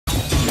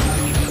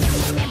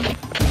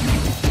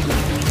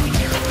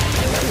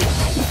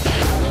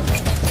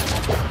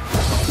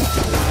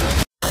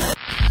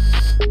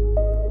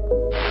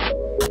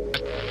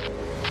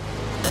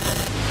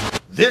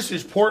This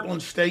is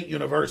Portland State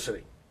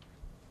University.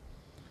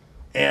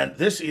 And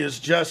this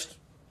is just,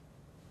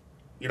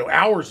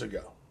 hours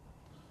ago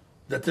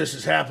that this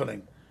is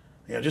happening.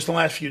 Just the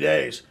last few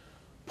days.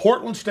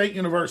 Portland State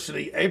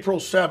University, April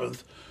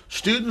 7th,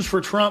 Students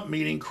for Trump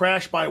meeting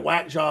crashed by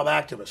whack job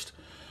activist.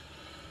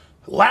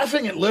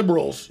 Laughing at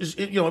liberals is,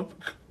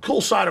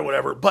 cool side or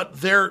whatever, but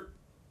they're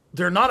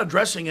not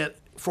addressing it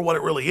for what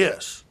it really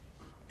is.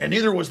 And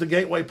neither was the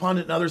Gateway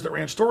Pundit and others that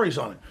ran stories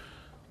on it.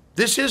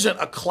 This isn't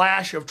a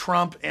clash of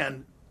Trump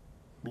and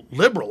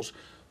liberals.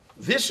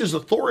 This is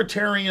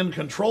authoritarian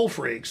control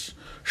freaks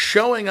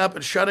showing up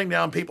and shutting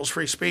down people's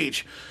free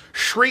speech,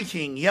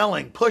 shrieking,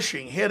 yelling,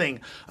 pushing,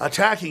 hitting,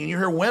 attacking, and you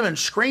hear women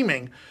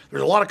screaming.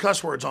 There's a lot of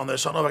cuss words on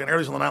this. I don't know if I can air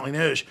these on the nightly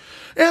news.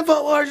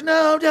 InfoWars,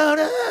 no,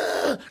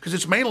 don't, because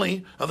it's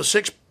mainly of the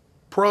 6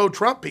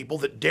 pro-Trump people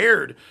that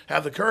dared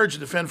have the courage to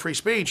defend free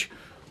speech.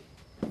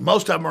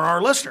 Most of them are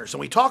our listeners, and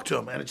we talk to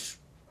them, and it's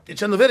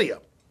in the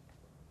video.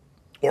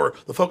 Or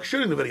the folks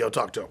shooting the video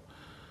talk to them.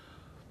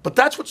 But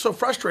that's what's so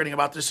frustrating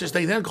about this is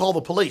they then call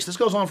the police. This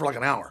goes on for like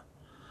an hour.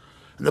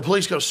 And the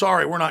police go,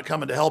 sorry, we're not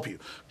coming to help you.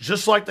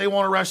 Just like they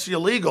won't arrest the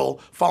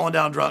illegal falling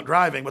down drunk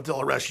driving, but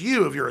they'll arrest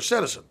you if you're a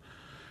citizen.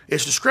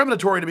 It's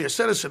discriminatory to be a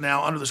citizen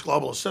now under this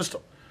globalist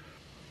system.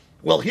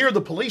 Well, here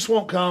the police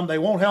won't come, they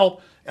won't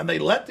help, and they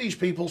let these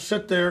people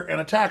sit there and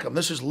attack them.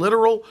 This is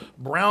literal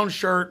brown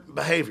shirt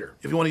behavior,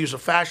 if you want to use a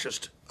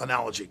fascist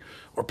analogy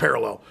or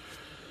parallel.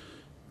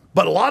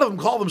 But a lot of them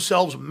call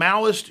themselves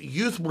Maoist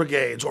youth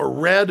brigades or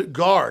Red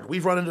Guard.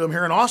 We've run into them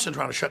here in Austin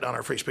trying to shut down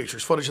our free speech.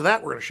 There's footage of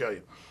that we're going to show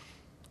you.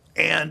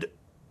 And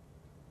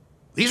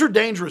these are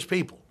dangerous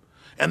people.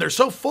 And they're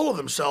so full of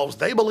themselves,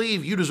 they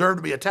believe you deserve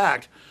to be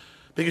attacked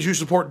because you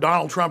support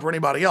Donald Trump or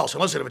anybody else.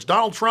 And listen, if it's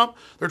Donald Trump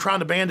they're trying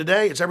to ban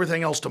today, it's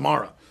everything else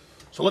tomorrow.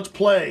 So let's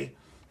play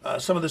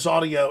some of this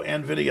audio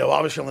and video.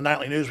 Obviously on the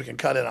nightly news we can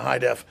cut in a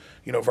high-def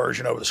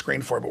version over the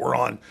screen for it, but we're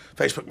on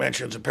Facebook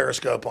Mentions and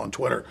Periscope on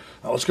Twitter.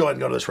 Let's go ahead and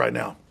go to this right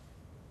now.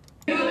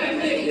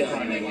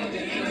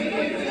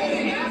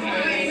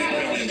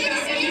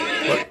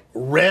 Look,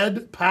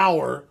 Red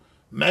Power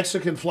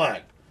Mexican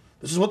flag.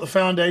 This is what the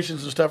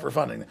foundations and stuff are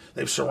funding.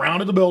 They've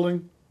surrounded the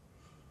building.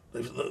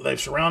 They've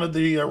surrounded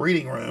the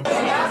reading room.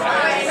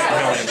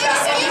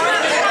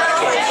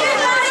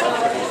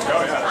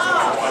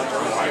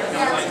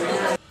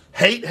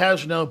 Hate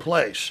has no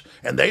place.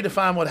 And they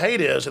define what hate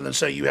is and then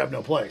say you have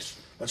no place.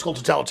 That's called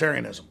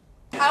totalitarianism.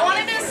 I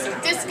wanted to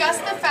discuss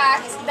the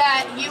fact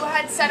that you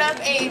had set up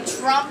a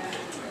Trump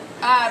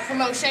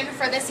promotion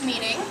for this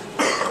meeting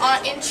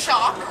in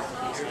chalk.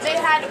 They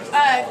had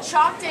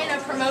chalked in a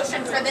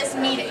promotion for this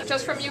meeting.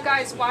 Just from you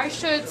guys, why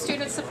should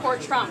students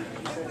support Trump?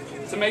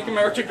 To make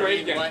America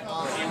great again.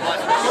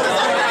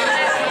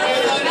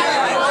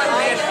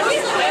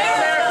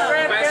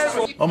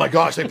 Oh my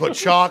gosh, they put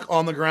chalk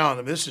on the ground.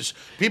 I mean,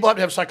 people have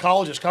to have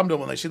psychologists come to them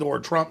when they see the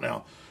word Trump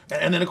now.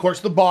 And then, of course,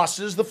 the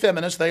bosses, the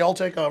feminists, they all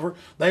take over.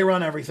 They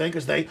run everything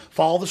because they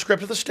follow the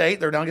script of the state.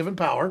 They're now given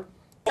power.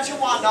 What you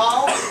want to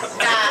know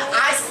that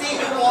I see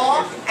you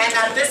all, and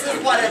that this is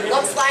what it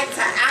looks like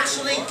to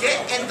actually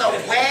get in the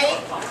way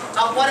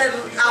of what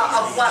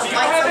white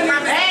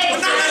supremacy.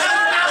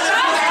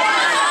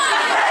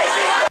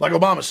 Like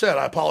Obama said,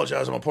 I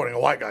apologize. I'm appointing a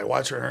white guy.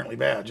 Whites are inherently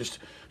bad. Just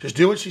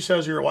do what she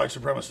says. You're a white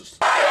supremacist.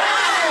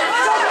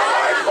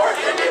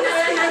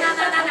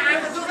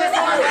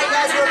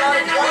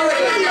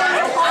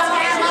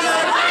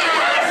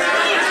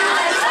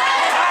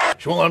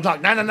 She won't let them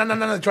talk. No.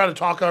 They try to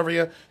talk over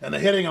you, and the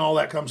hitting and all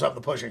that comes up,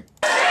 the pushing.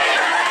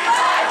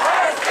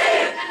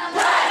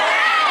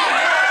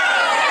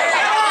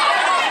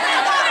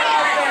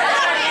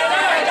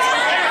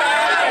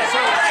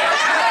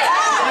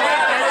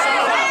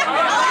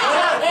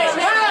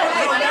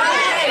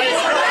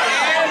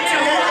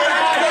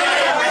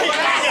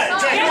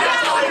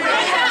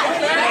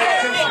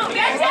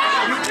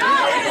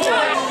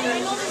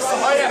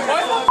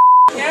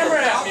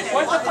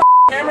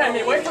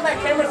 Wait till that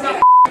camera's not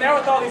there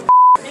with all these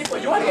people.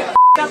 You want to get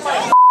up by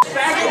a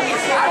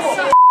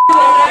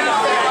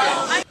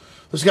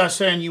This guy's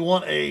saying you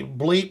want a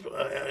bleep,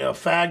 a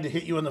fag to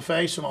hit you in the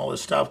face and all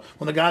this stuff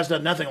when the guy's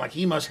done nothing. Like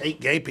he must hate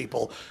gay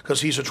people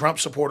because he's a Trump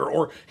supporter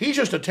or he's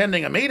just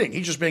attending a meeting.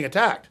 He's just being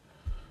attacked.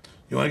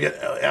 You want to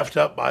get effed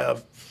up by a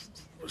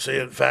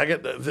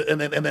faggot?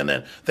 And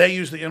then they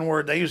use the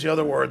N-word. They use the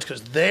other words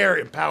because they're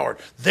empowered.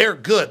 They're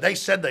good. They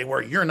said they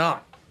were. You're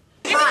not.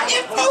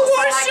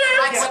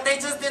 Like what they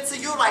just did to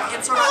you, like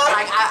interrupt.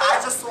 Like I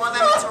just saw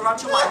them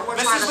interrupt you while we're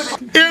trying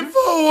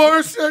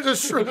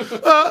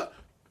InfoWars.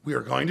 We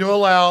are going to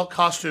allow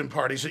costume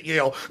parties at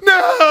Yale.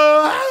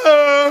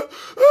 No!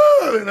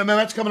 And then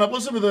that's coming up.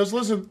 Listen to this.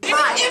 Listen.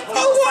 Like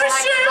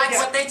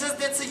what they just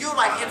did to you,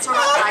 like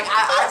interrupt. Like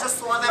I just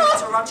saw them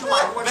interrupt you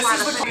while we're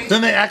trying to.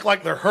 Then they act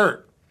like they're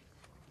hurt.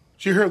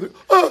 So you hear the,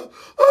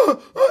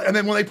 and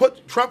then when they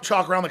put Trump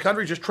chalk around the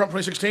country, just Trump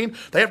 2016,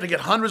 they have to get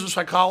hundreds of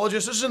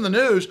psychologists. This is in the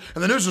news,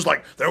 and the news is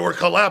like, there were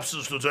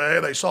collapses today.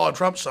 They saw a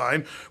Trump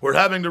sign. We're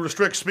having to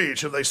restrict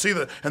speech. If they see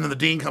and then the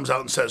dean comes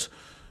out and says,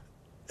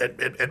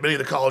 at many of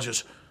the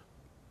colleges,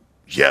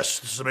 Yes,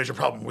 this is a major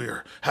problem.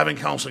 We're having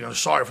counseling and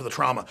sorry for the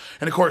trauma.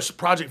 And of course,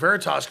 Project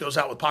Veritas goes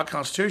out with pot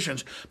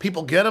constitutions.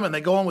 People get them and they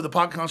go in with the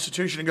pot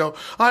constitution and go,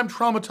 I'm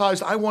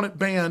traumatized. I want it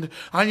banned.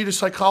 I need a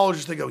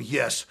psychologist. They go,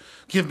 yes,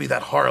 give me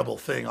that horrible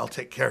thing. I'll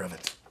take care of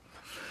it.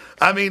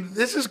 I mean,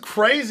 this is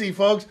crazy,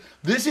 folks.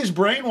 This is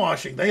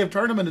brainwashing. They have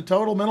turned them into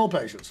total mental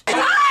patients. I'm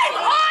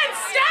on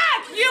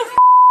stack, you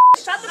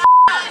shut the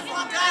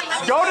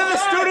up. Go to the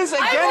Students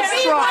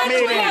Against Trump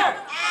meeting.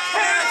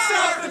 Can't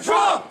stop the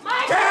Trump!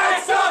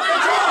 Can't stop the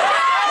Trump!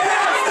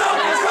 Can't stop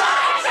the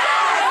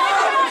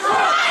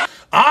Trump!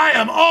 I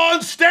am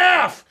on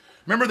staff.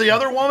 Remember the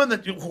other woman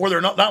where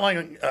they're not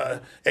like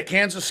at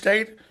Kansas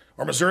State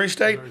or Missouri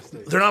State?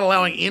 They're not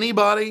allowing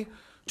anybody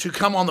to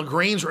come on the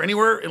greens or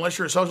anywhere unless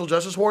you're a social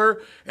justice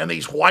warrior. And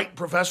these white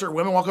professor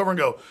women walk over and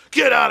go,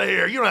 get out of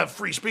here. You don't have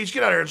free speech.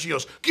 Get out of here. And she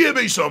goes, give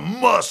me some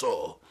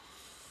muscle.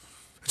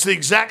 It's the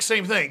exact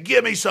same thing.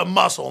 Give me some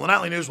muscle. And the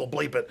Nightly News will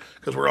bleep it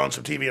because we're on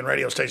some TV and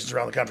radio stations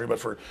around the country. But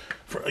for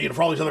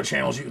all these other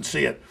channels, you can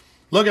see it.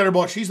 Look at her,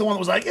 boy. She's the one that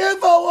was like,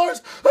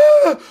 InfoWars.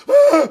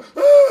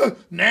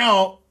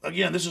 Now,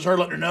 again, this is her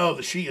letting her know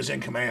that she is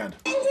in command.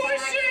 Like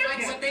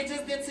what they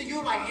just did to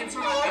you, like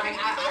interrupt.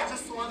 I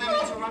just saw them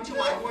interrupt you.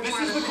 This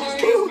is the call.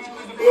 You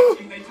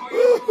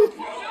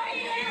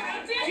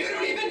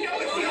don't even know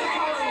it's your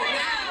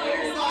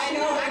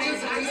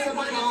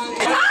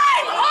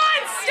I'm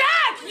on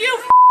stack, you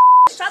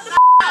shut the up.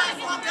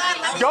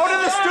 Go to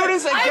the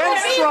Students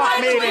Against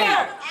Trump meeting.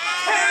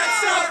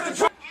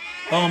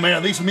 Oh,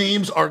 man, these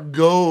memes are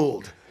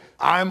gold.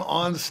 I'm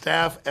on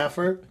staff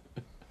effort.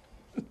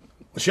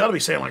 Well, she ought to be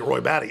saying like Roy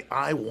Batty,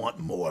 I want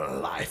more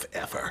life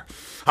effort.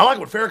 I like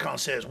what Farrakhan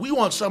says. We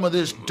want some of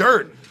this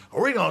dirt,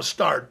 or we're going to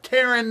start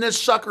tearing this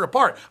sucker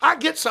apart. I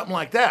get something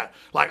like that.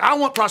 Like, I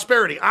want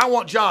prosperity. I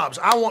want jobs.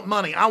 I want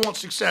money. I want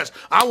success.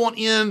 I want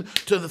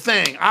into the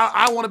thing.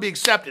 I want to be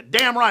accepted.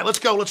 Damn right. Let's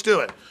go. Let's do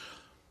it.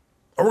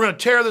 Or we're going to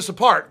tear this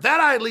apart.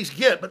 That I at least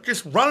get. But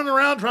just running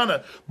around trying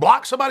to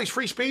block somebody's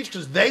free speech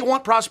because they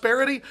want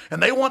prosperity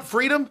and they want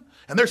freedom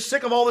and they're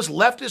sick of all this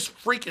leftist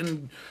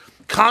freaking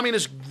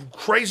communist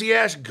crazy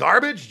ass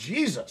garbage.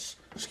 Jesus.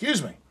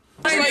 Excuse me.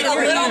 A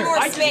little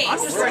more space.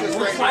 Then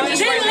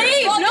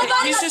leave.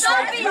 Nobody's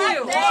stopping you.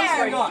 Go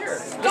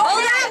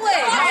that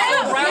way.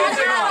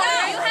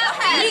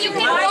 You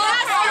can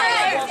cross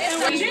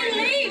here.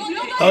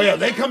 Oh yeah,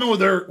 they come in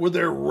with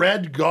their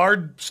red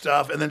guard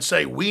stuff and then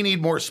say, we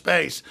need more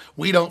space.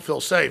 We don't feel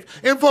safe.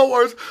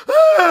 InfoWars,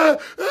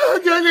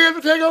 you have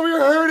to take over, you're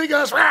hurting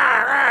us.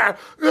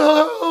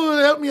 Oh,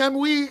 help me, I'm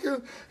weak.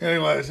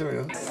 Anyways, here we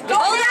go. Go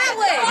that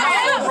way.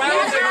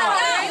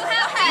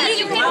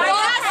 You can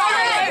cross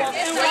here.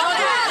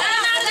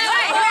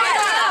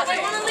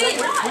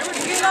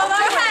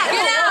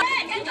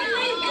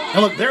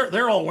 And look,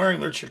 they're all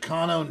wearing their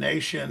Chicano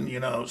Nation,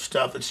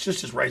 stuff. It's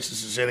just as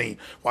racist as any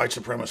white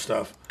supremacist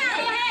stuff.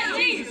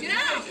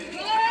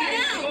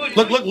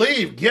 Look,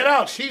 leave. Get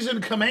out. She's in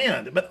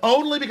command. But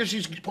only because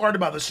she's supported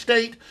by the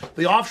state,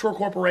 the offshore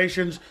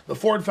corporations, the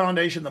Ford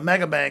Foundation, the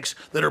mega banks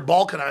that are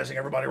balkanizing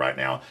everybody right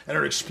now and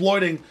are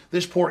exploiting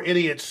this poor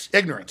idiot's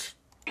ignorance.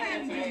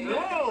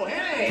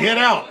 Get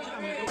out.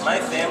 My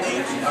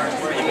family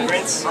were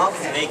immigrants.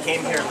 They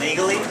came here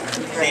legally.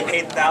 They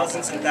paid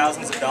thousands and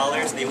thousands of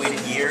dollars. They waited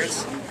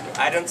years.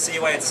 I don't see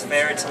why it's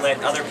fair to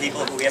let other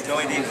people who we have no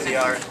idea who they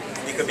are,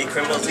 they could be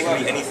criminals, they could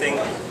be anything,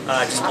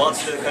 just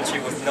waltz through the country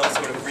with no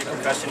sort of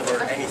repercussion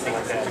or anything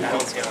like that. I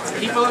don't see how it's fair.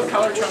 People of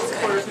color, Trump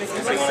supporters make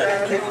me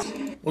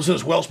sad. Well, so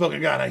this well-spoken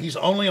guy, now he's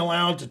only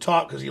allowed to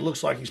talk because he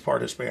looks like he's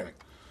part Hispanic.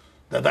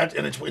 And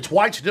it's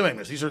whites doing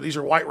this. These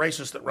are white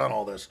racists that run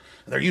all this.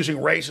 And they're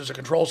using race as a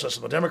control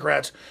system. The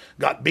Democrats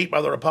got beat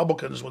by the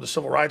Republicans with the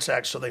Civil Rights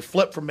Act, so they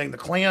flipped from being the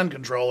Klan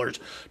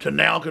controllers to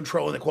now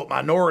controlling the, quote,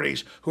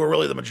 minorities who are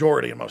really the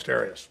majority in most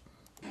areas.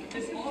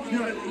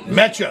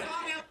 Metcha.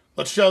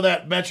 Let's show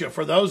that Metcha.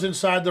 For those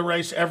inside the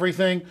race,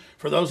 everything.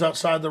 For those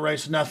outside the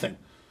race, nothing.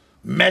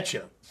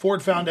 Metcha.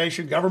 Ford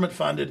Foundation, government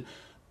funded,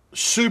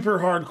 super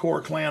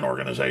hardcore Klan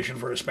organization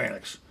for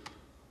Hispanics.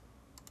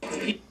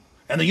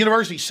 And the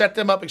university set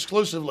them up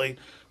exclusively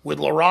with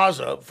La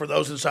Raza, for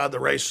those inside the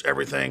race,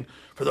 everything.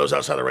 For those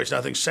outside the race,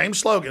 nothing. Same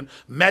slogan,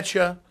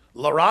 Metcha.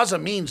 La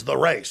Raza means the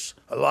race.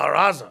 La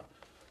Raza.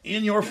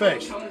 In your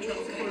face.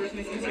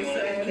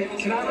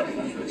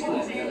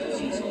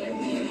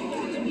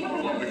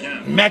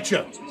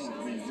 Metcha.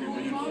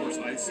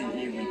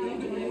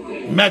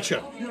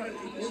 Metcha. If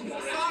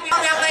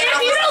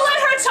you don't let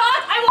her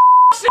talk, I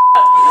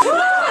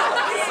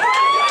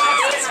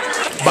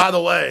will. By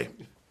the way,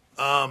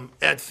 so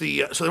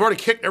they've already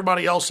kicked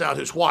everybody else out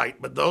who's white,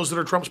 but those that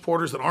are Trump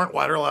supporters that aren't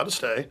white are allowed to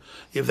stay.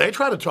 If they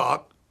try to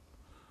talk,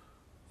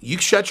 you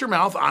shut your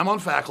mouth, I'm on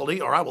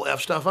faculty, or I will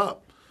F stuff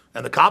up.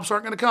 And the cops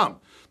aren't going to come.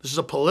 This is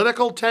a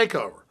political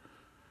takeover.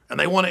 And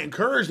they want to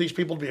encourage these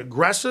people to be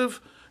aggressive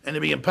and to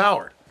be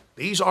empowered.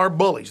 These are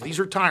bullies. These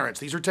are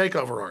tyrants. These are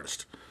takeover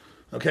artists.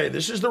 Okay,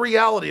 this is the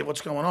reality of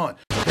what's going on.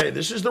 Okay,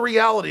 this is the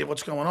reality of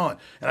what's going on.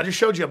 And I just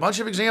showed you a bunch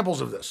of examples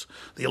of this.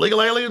 The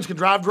illegal aliens can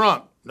drive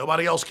drunk.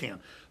 Nobody else can.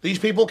 These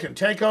people can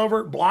take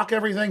over, block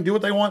everything, do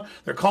what they want.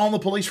 They're calling the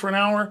police for an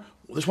hour.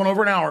 This one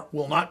over an hour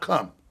will not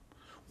come.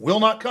 Will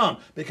not come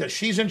because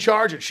she's in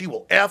charge and she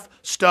will F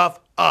stuff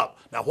up.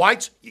 Now,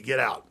 whites, you get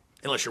out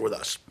unless you're with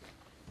us.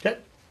 Okay?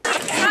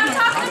 I'm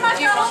talking to my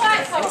fellow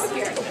white folks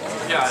here.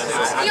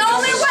 The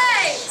only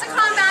way to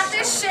combat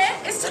this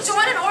shit is to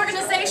join an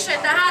organization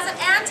that has an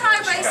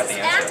anti-racist,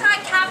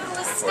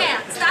 anti-capitalist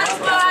stance. That's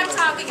what I'm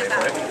talking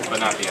about.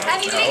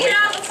 And you need to get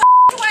out of the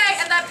way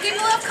and let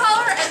people of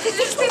color and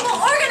indigenous people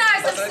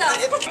organize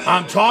themselves.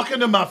 I'm talking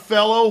to my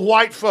fellow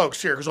white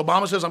folks here because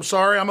Obama says, I'm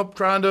sorry, I'm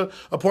trying to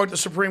appoint the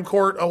Supreme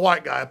Court a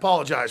white guy. I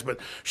apologize. But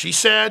she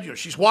said,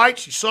 she's white,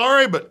 she's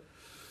sorry, but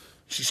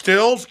she's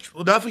still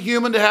enough a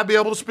human to be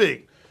able to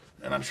speak.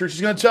 And I'm sure she's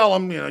going to tell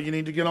them, you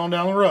need to get on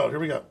down the road. Here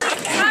we go.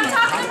 I'm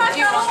talking to my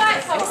fellow white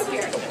folks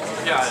here.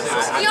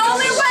 The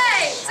only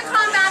way to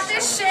combat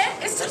this shit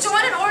is to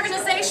join an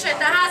organization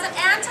that has an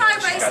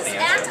anti-racist,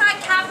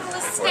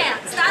 anti-capitalist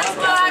stance. That's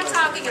what I'm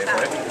talking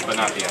about.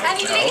 And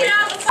you need to get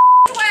out of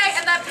the way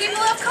and let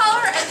people of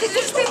color and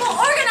indigenous people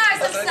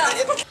organize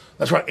themselves.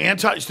 That's right.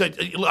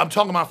 I'm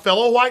talking about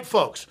fellow white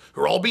folks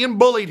who are all being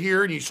bullied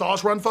here, and you saw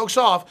us run folks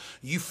off.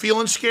 You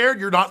feeling scared?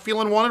 You're not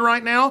feeling wanted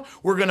right now?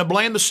 We're going to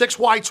blame the 6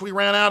 whites we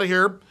ran out of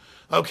here,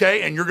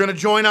 okay? And you're going to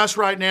join us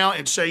right now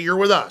and say you're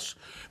with us.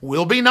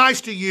 We'll be nice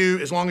to you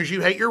as long as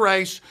you hate your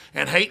race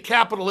and hate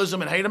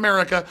capitalism and hate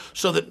America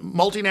so that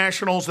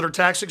multinationals that are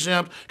tax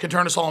exempt can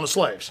turn us all into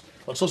slaves.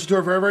 Let's listen to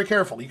her very, very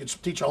carefully. You can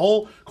teach a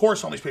whole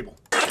course on these people.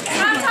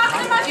 I'm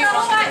talking to my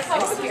fellow white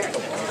folks here.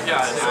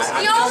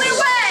 The only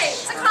way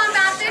to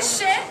combat this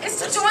shit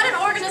is to join an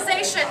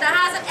organization that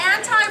has an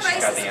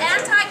anti-racist,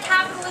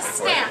 anti-capitalist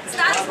stance.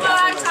 That's what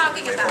I'm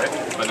talking about.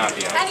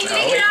 And you need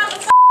to get out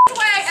of the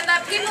way and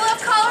let people of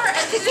color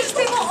and indigenous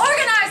people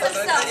organize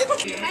themselves.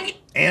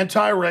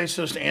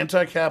 Anti-racist,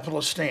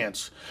 anti-capitalist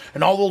stance.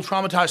 And all the little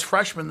traumatized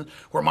freshmen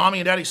where mommy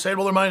and daddy saved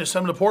all their money to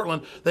send them to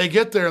Portland, they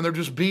get there and they're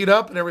just beat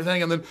up and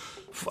everything. And then,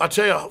 I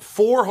tell you,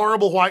 4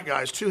 horrible white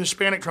guys, 2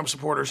 Hispanic Trump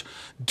supporters,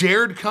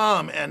 dared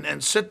come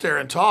and sit there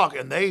and talk.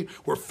 And they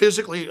were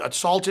physically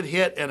assaulted,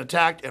 hit, and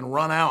attacked and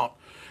run out.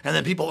 And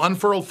then people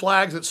unfurled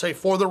flags that say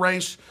for the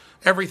race,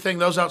 everything,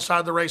 those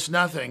outside the race,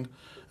 nothing.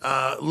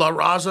 La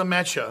Raza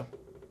Mecha.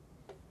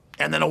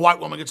 And then a white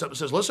woman gets up and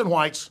says, listen,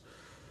 whites,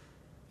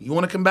 you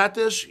want to combat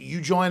this?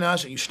 You join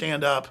us and you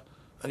stand up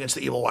against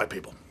the evil white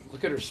people.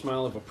 Look at her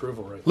smile of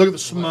approval right Look at the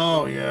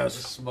smile, yes.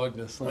 The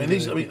smugness. I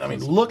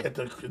mean, look at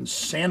the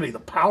insanity, the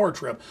power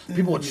trip.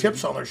 People with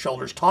chips on their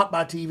shoulders, taught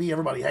by TV,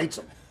 everybody hates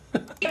them.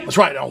 That's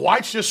right. Now,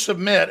 whites just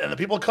submit, and the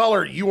people of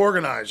color, you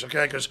organize,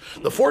 okay? Because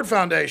the Ford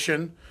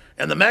Foundation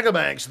and the mega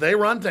banks, they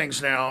run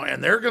things now,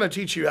 and they're going to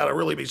teach you how to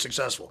really be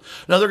successful.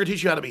 Now, they're going to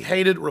teach you how to be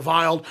hated,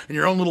 reviled, in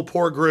your own little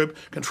poor group,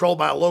 controlled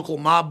by a local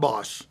mob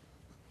boss.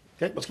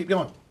 Okay, let's keep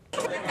going.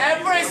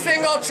 Every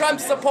single Trump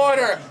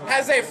supporter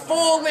has a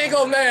full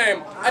legal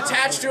name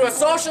attached to a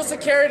social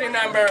security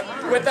number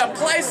with a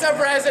place of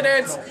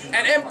residence,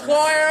 an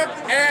employer,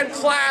 and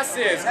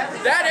classes.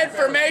 That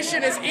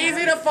information is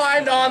easy to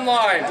find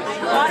online.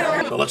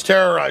 So let's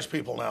terrorize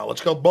people now. Let's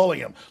go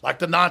bully them, like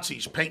the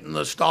Nazis, painting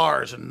the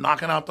stars and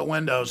knocking out the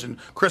windows in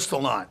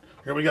Kristallnacht.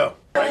 Here we go.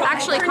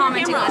 Actually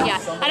commenting on,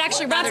 I'd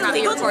actually rather not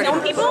be recorded.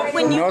 Film people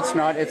when you, no, it's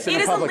not. It's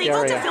in a public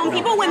area. It is illegal to film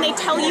people when they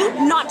tell you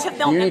not to film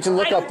them. You need to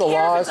look up the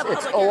laws.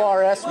 It's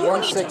ORS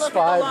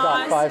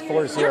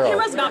 165.540. Your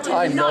camera's about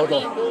to not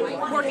be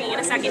working in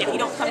a second if you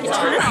don't fucking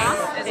turn it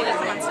off.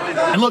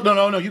 And look,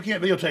 no, you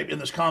can't videotape in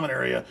this common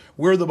area.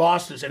 We're the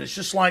bosses, and it's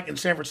just like in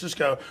San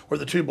Francisco where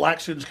the 2 black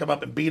students come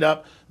up and beat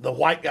up the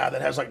white guy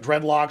that has like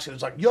dreadlocks, and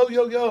it's like, yo,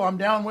 I'm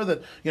down with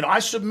it. I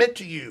submit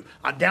to you.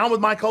 I'm down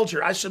with my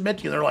culture. I submit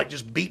to you. And they're like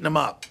just beating them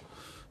up.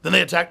 Then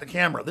they attack the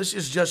camera. This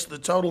is just the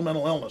total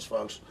mental illness,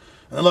 folks.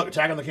 And then look,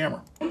 attacking the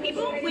camera.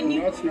 People when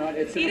you, no, it's not.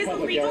 It is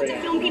illegal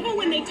to film people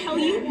when they tell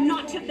you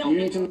not to film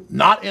them.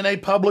 Not in a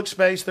public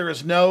space. There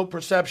is no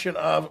perception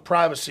of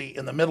privacy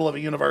in the middle of a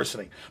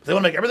university. They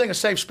want to make everything a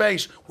safe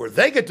space where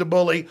they get to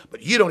bully,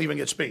 but you don't even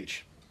get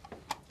speech.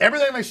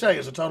 Everything they say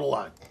is a total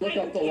lie. Look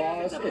up the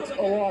laws. It's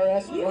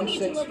ORS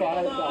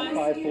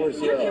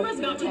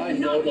 165.540. I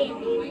know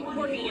that.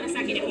 Working in a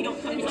second if you don't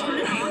fucking turn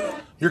it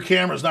off. Your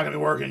camera's not going to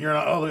be working. You're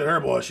not. Oh, look at her,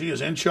 boy. She is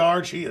in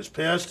charge. She is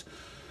pissed.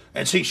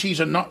 And see, it's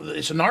a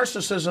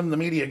narcissism the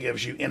media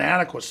gives you,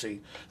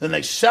 inadequacy. Then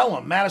they sell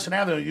them. Madison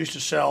Avenue used to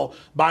sell,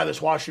 buy this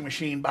washing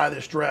machine, buy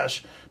this dress,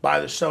 buy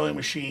this sewing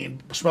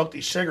machine, smoke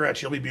these cigarettes,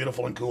 you'll be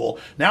beautiful and cool.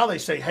 Now they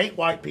say hate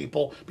white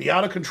people, be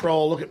out of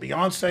control, look at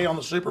Beyonce on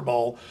the Super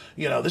Bowl.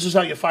 This is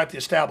how you fight the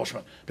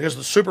establishment because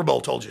the Super Bowl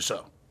told you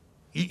so.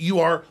 You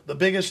are the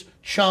biggest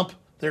chump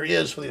there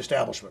is for the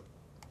establishment.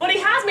 What he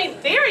has made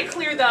very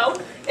clear, though,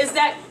 is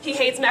that he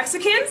hates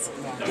Mexicans,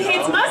 he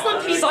hates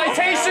Muslim people.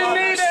 Citation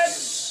needed!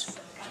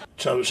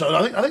 So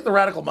I think the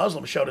radical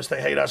Muslims showed us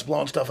they hate us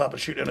blowing stuff up and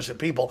shooting innocent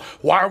people.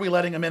 Why are we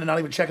letting them in and not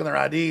even checking their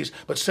IDs?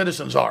 But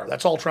citizens are.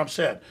 That's all Trump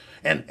said.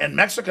 And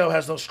Mexico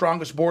has the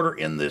strongest border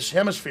in this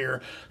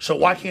hemisphere, so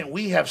why can't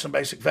we have some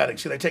basic vetting?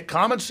 See, they take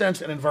common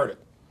sense and invert it.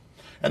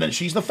 And then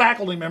she's the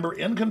faculty member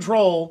in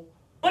control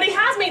What he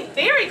has made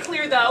very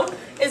clear, though,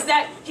 is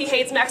that he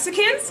hates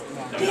Mexicans,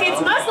 he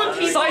hates Muslim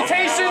people.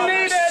 Citation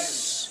needed!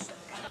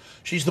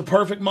 She's the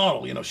perfect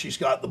model. You know, she's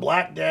got the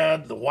black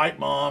dad, the white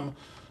mom.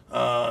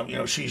 You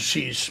know,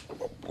 she's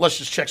let's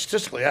just check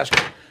statistically, ask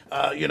her.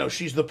 You know,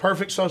 she's the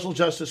perfect social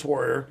justice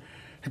warrior.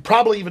 He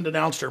probably even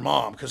denounced her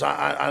mom, because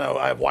I know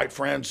I have white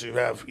friends who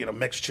have, you know,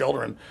 mixed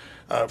children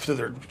through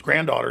their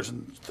granddaughters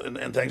and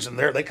things, and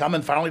they come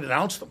and finally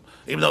denounce them.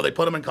 Even though they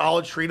put them in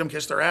college, treat them,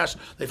 kiss their ass,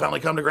 they finally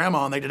come to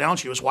grandma and they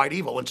denounce you as white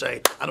evil and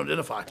say, I don't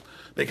identify,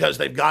 because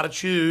they've got to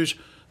choose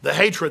the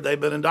hatred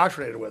they've been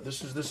indoctrinated with.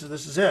 This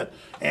is it.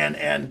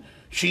 And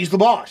she's the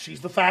boss.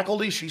 She's the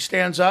faculty. She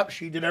stands up.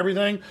 She did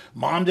everything.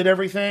 Mom did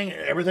everything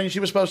she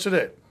was supposed to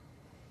do.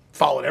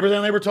 Followed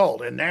everything they were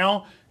told. And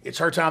now it's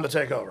her time to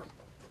take over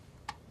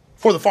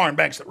for the foreign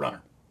banks that run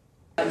her.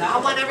 I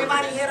want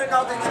everybody here to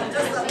know that you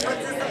just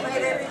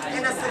participated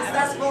in a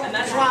successful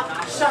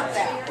Trump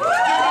shutdown.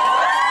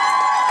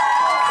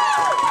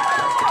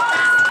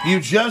 You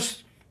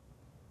just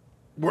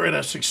were in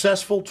a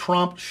successful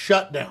Trump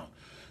shutdown.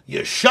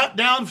 You shut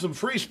down some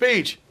free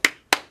speech.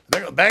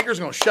 The bankers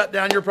are going to shut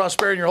down your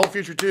prosperity and your whole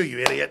future too, you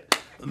idiot.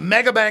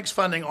 Mega banks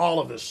funding all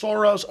of this.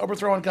 Soros,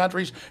 overthrowing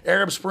countries,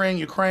 Arab Spring,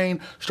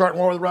 Ukraine, starting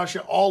war with Russia.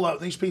 All of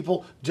these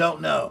people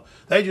don't know.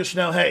 They just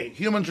know, hey,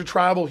 humans are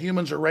tribal,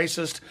 humans are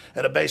racist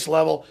at a base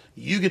level.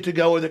 You get to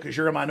go with it because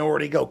you're a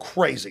minority. Go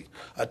crazy.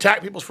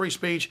 Attack people's free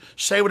speech.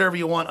 Say whatever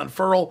you want.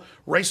 Unfurl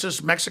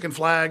racist Mexican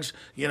flags.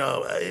 You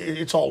know,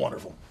 it's all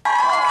wonderful. They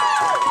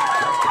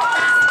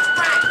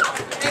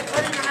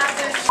couldn't have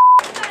this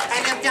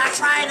and if y'all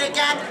try it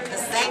again, the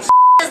same is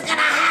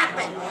gonna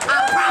happen.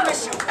 I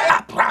promise you.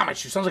 I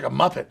promise you. Sounds like a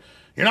Muppet.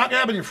 You're not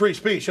having your free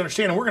speech. You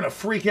understand? And we're going to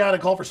freak out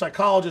and call for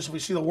psychologists if we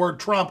see the word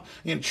Trump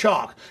in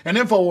chalk. And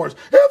InfoWars.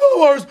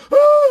 InfoWars.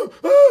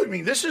 I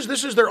mean, this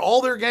is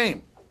all their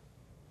game.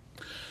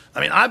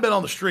 I mean, I've been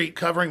on the street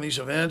covering these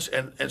events,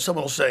 and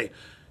someone will say,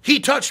 he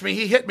touched me,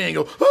 he hit me, and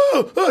go,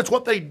 it's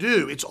what they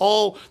do. It's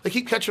all, they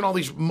keep catching all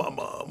these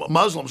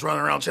Muslims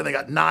running around saying they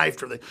got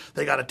knifed or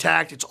they got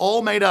attacked. It's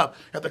all made up.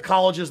 At the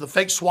colleges, the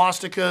fake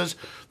swastikas,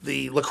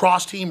 the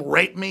lacrosse team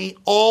raped me,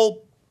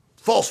 all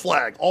false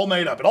flag, all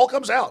made up. It all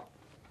comes out.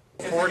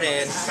 Poured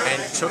in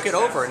and took it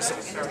over and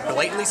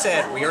blatantly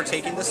said, we are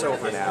taking this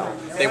over now.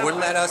 They wouldn't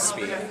let us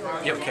speak,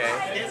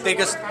 okay? They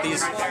just,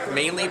 these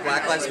mainly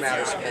Black Lives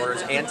Matter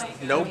supporters and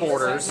no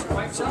borders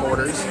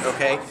supporters,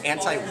 okay?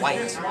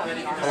 Anti-white.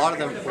 A lot of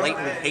them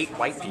blatantly hate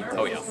white people.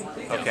 Oh yeah.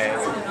 Okay?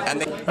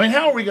 And they, I mean,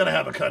 how are we going to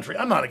have a country?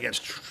 I'm not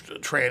against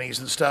trannies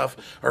and stuff,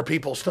 or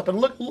people stuff, but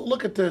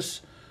look at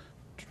this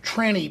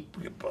tranny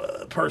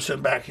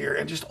person back here,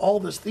 and just all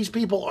this. These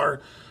people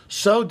are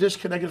so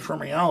disconnected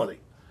from reality.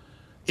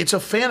 It's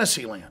a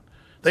fantasy land.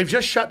 They've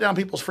just shut down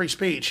people's free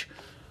speech,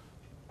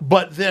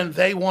 but then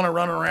they want to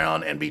run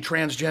around and be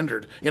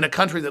transgendered in a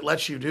country that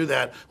lets you do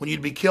that when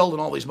you'd be killed in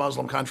all these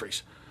Muslim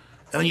countries.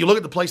 And then you look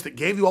at the place that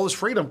gave you all this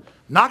freedom,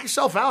 knock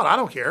yourself out, I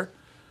don't care.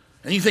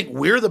 And you think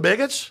we're the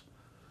bigots?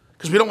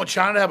 Because we don't want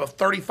China to have a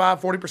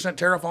 35-40%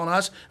 tariff on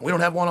us, and we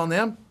don't have one on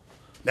them?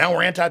 Now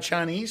we're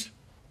anti-Chinese?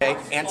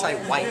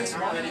 Anti-white.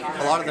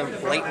 A lot of them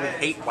blatantly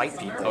hate white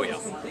people. Oh yeah.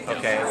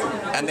 Okay.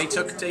 And they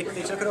took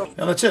it over.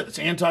 Now that's it. It's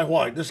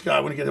anti-white. This guy,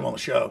 when you get him on the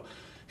show,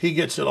 he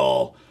gets it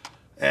all.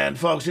 And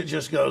folks, it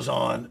just goes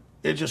on.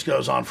 It just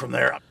goes on from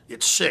there.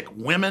 It's sick.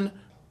 Women,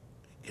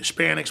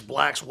 Hispanics,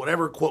 blacks,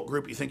 whatever quote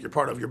group you think you're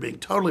part of, you're being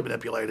totally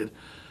manipulated,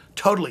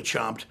 totally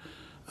chumped.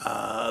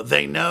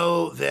 They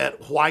know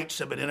that whites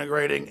have been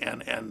integrating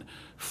and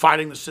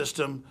fighting the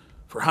system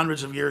for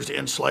hundreds of years to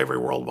end slavery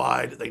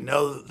worldwide. They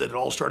know that it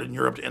all started in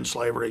Europe to end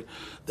slavery.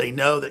 They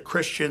know that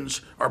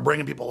Christians are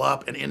bringing people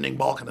up and ending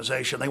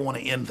balkanization. They want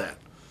to end that.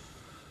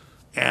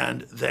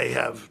 And they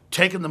have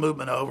taken the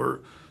movement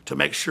over to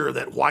make sure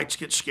that whites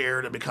get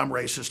scared and become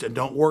racist and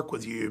don't work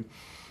with you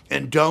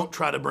and don't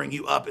try to bring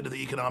you up into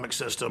the economic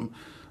system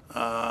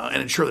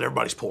and ensure that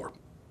everybody's poor.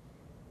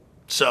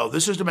 So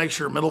this is to make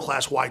sure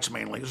middle-class whites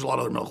mainly, there's a lot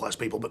of other middle-class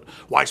people, but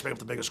whites make up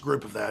the biggest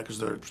group of that because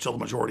they're still the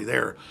majority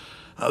there.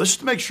 This is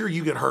to make sure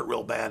you get hurt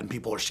real bad and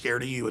people are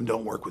scared of you and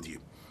don't work with you.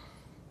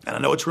 And I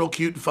know it's real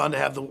cute and fun to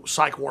have the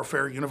psych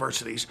warfare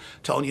universities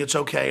telling you it's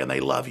okay and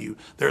they love you.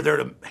 They're there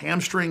to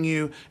hamstring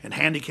you and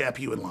handicap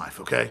you in life,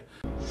 okay?